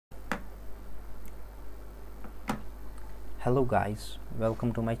Hello guys,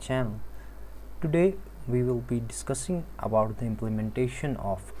 welcome to my channel. Today we will be discussing about the implementation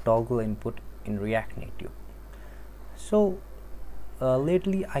of toggle input in React Native.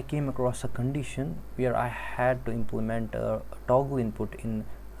 Lately I came across a condition where I had to implement a toggle input in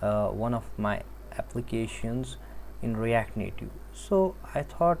one of my applications in React Native. So I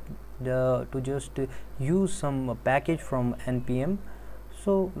thought to just use some package from npm.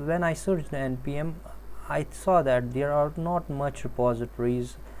 So when I searched the npm, I saw that there are not much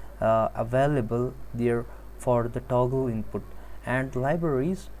repositories available there for the toggle input, and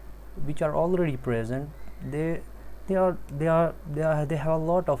libraries which are already present, they have a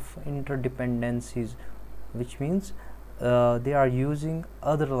lot of interdependencies, which means they are using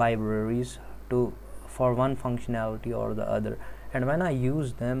other libraries to for one functionality or the other. And when I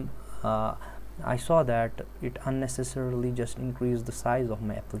use them, I saw that it unnecessarily just increased the size of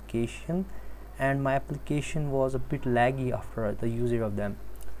my application, and my application was a bit laggy after the usage of them.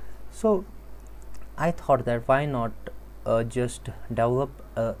 So I thought that why not just develop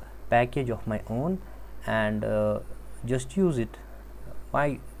a package of my own and just use it.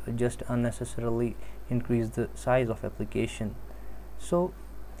 Why just unnecessarily increase the size of application? So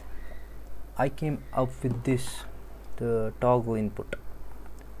I came up with this, the toggle input.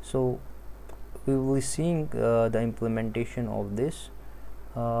 So we will be seeing the implementation of this.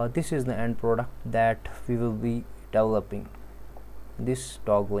 This is the end product that we will be developing, this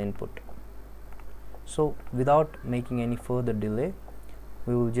toggle input. So without making any further delay,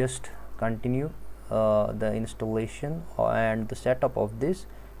 we will just continue the installation and the setup of this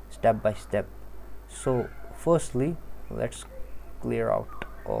step by step. So firstly, let's clear out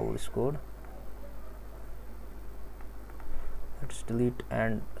all this code. Let's delete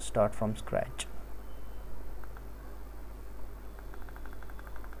and start from scratch.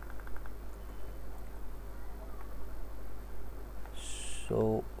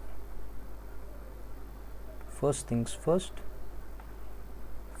 So first things first,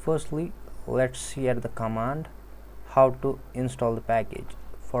 firstly let's hear the command how to install the package.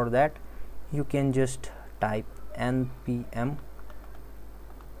 For that, you can just type npm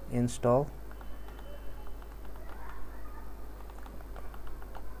install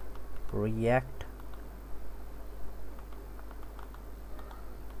react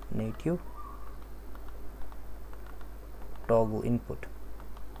native toggle input.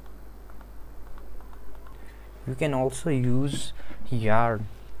 You can also use yarn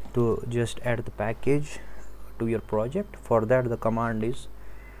to just add the package to your project. For that, the command is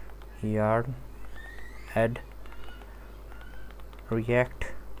yarn add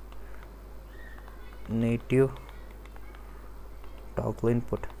react native toggle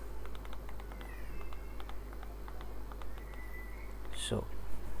input. So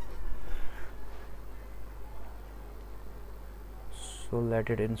let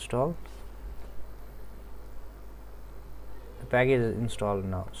it install. The package is installed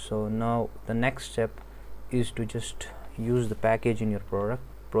now. So now the next step is to just use the package in your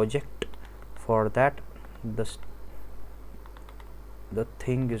project. For that, the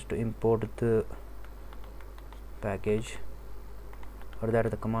thing is to import the package. For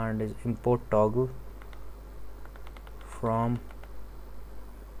that, the command is import toggle from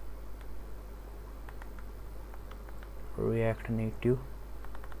React Native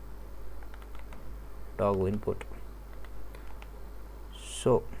toggle input.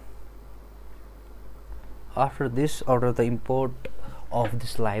 So after this, after the import of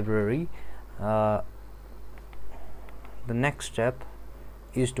this library, the next step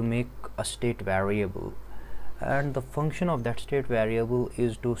is to make a state variable, and the function of that state variable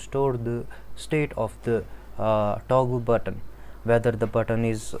is to store the state of the toggle button, whether the button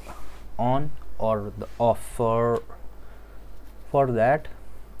is on or the off. For that,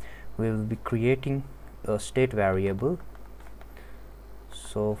 we will be creating a state variable.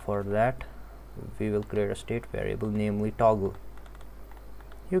 So for that, we will create a state variable, namely toggle.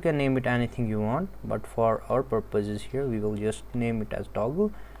 You can name it anything you want, but for our purposes here, we will just name it as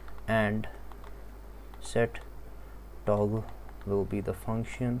toggle, and set toggle will be the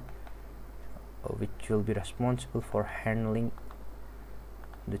function which will be responsible for handling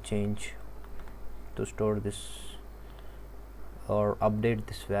the change to store this or update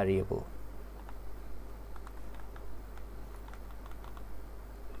this variable.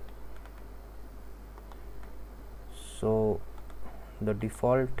 So the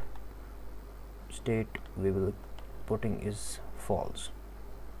default state we will putting is false.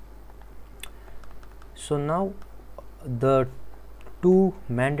 So now the two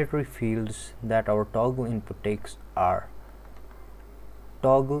mandatory fields that our toggle input takes are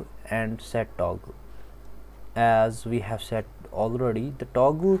toggle and set toggle. as we have said already, the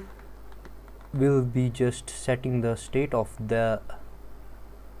toggle will be just setting the state of the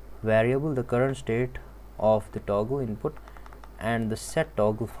variable, the current state of the toggle input, and the set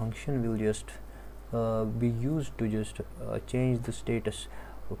toggle function will just be used to just change the status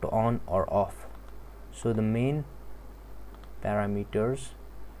to on or off. So the main parameters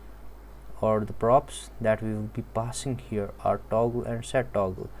or the props that we will be passing here are toggle and set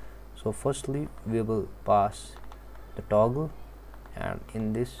toggle. So firstly we will pass the toggle, and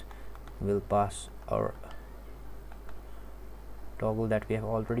in this we'll pass our toggle that we have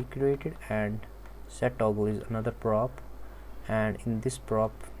already created, and set toggle is another prop, and in this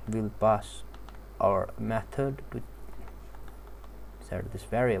prop we'll pass our method to set this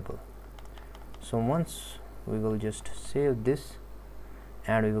variable. So once we will just save this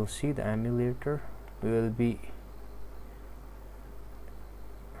and we will see the emulator, we will be,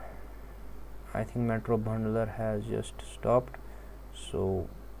 I think Metro Bundler has just stopped, so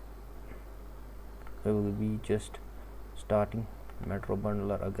we will be just starting Metro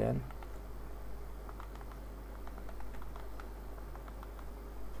Bundler again.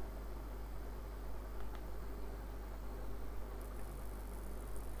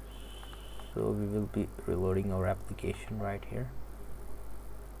 So we will be reloading our application right here.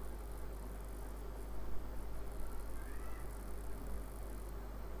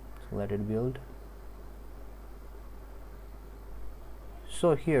 So let it build.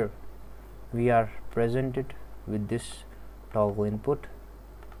 So here we are presented with this toggle input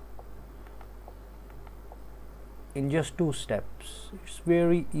in just 2 steps. It's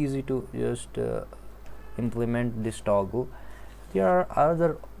very easy to just implement this toggle. There are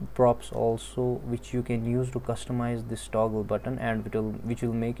other props also which you can use to customize this toggle button, and which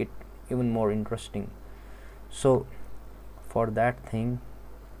will make it even more interesting. So for that thing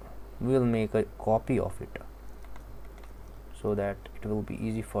we will make a copy of it so that it will be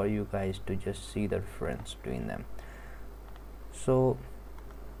easy for you guys to just see the difference between them. So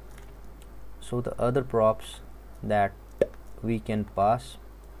the other props that we can pass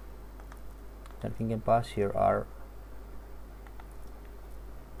here are,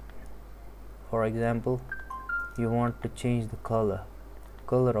 for example, you want to change the color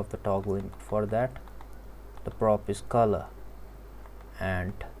of the toggle input. For that the prop is color,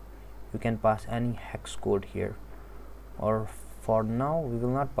 and you can pass any hex code here, or for now we will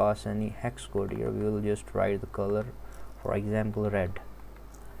not pass any hex code here, we will just write the color, for example red.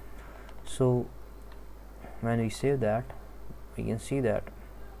 So when we save that, we can see that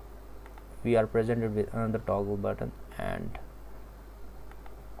we are presented with another toggle button and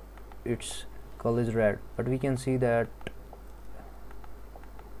its color is red, but we can see that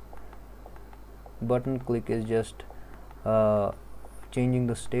button click is just changing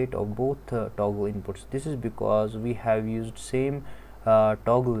the state of both toggle inputs. This is because we have used same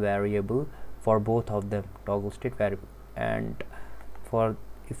toggle variable for both of them, toggle state variable, and for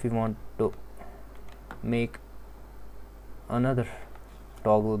if we want to make another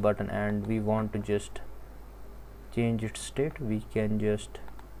toggle button and we want to just change its state, we can just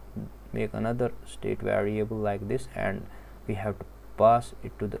make another state variable like this, and we have to pass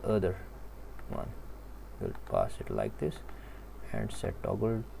it to the other one. We'll pass it like this and set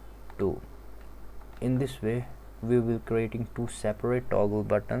toggle 2. In this way we will be creating 2 separate toggle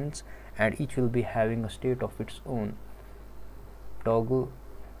buttons, and each will be having a state of its own. Toggle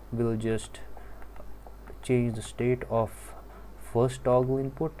will just change the state of first toggle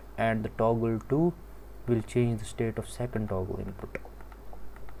input, and the toggle 2 will change the state of second toggle input.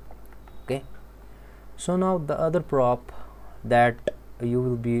 Okay, so now the other prop that you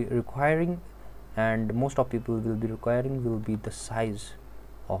will be requiring, and most of people will be requiring, will be the size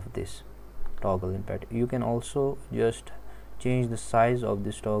of this toggle input. You can also just change the size of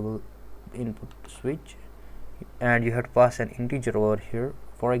this toggle input switch, and you have to pass an integer over here.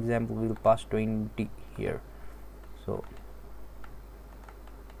 For example, we will pass 20 here.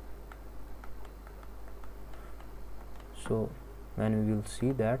 So when we will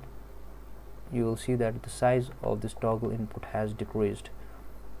see that, you will see that the size of this toggle input has decreased.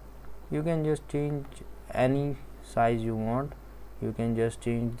 You can just change any size you want. You can just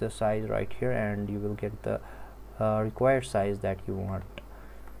change the size right here and you will get the required size that you want.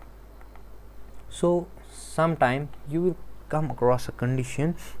 So sometime you will come across a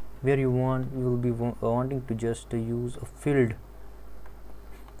condition where you will be wanting to just use a filled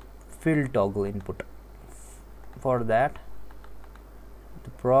toggle input. For that, the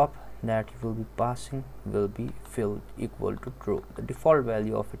prop that you will be passing will be filled equal to true. The default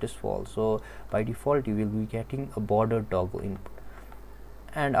value of it is false, so by default you will be getting a bordered toggle input.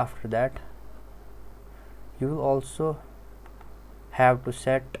 And after that you will also have to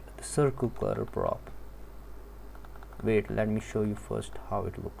set the circle color prop. Wait, let me show you first how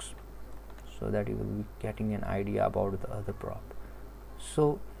it looks, so that you will be getting an idea about the other prop.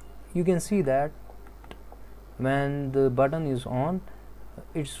 So you can see that when the button is on,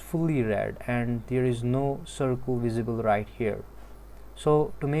 it's fully red and there is no circle visible right here.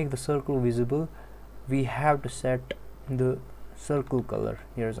 So to make the circle visible, we have to set the circle color.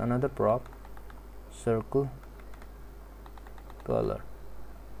 Here's another prop, circle color.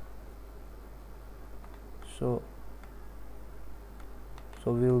 So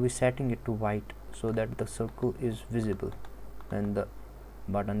we will be setting it to white so that the circle is visible when the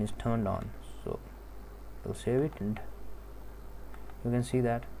button is turned on. So we'll save it, and you can see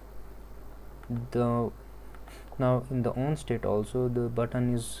that now in the on state also the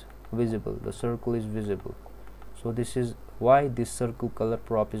button is visible, the circle is visible. So this is why this circle color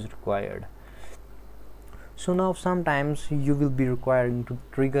prop is required. So now sometimes you will be requiring to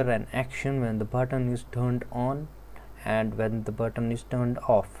trigger an action when the button is turned on and when the button is turned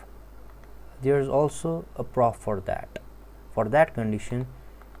off. There is also a prop for that. For that condition,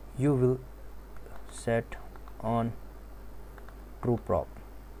 you will set on true prop.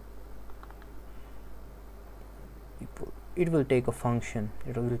 It will take a function,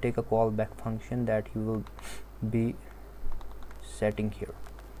 it will take a callback function that you will be setting here.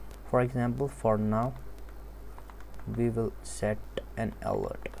 For example, for now we will set an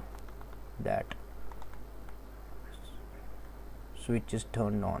alert that switch is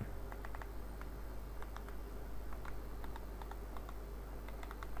turned on.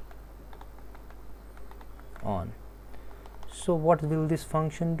 So what will this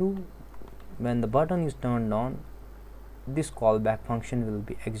function do? When the button is turned on, this callback function will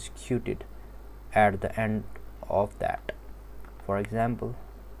be executed at the end of that. For example,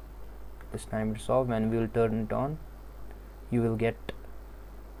 this time it's off. When we will turn it on, you will get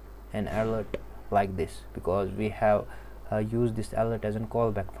an alert like this, because we have used this alert as a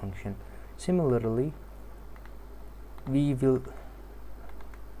callback function. Similarly, we will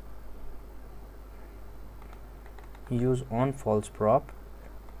use on false prop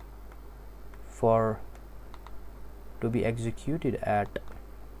to be executed at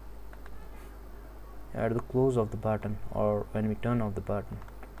the close of the button, or when we turn off the button.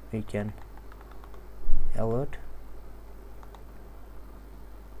 We can alert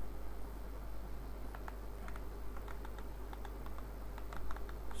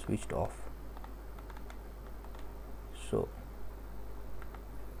switched off. So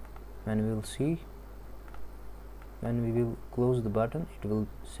when we will see, when we will close the button, it will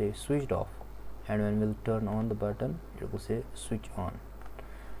say switched off, and when we will turn on the button, it will say switch on.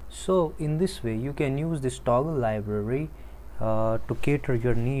 So in this way you can use this toggle library to cater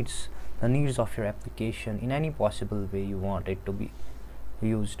your needs, the needs of your application, in any possible way you want it to be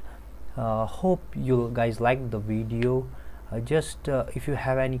used. Hope you guys liked the video. If you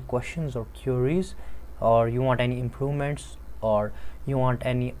have any questions or queries, or you want any improvements, or you want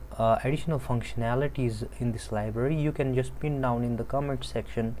any additional functionalities in this library, you can just pin down in the comment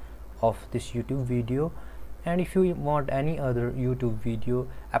section of this YouTube video. And if you want any other YouTube video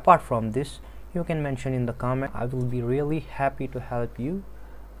apart from this, you can mention in the comment. I will be really happy to help you.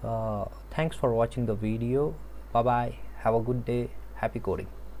 Thanks for watching the video. Bye bye, have a good day, happy coding.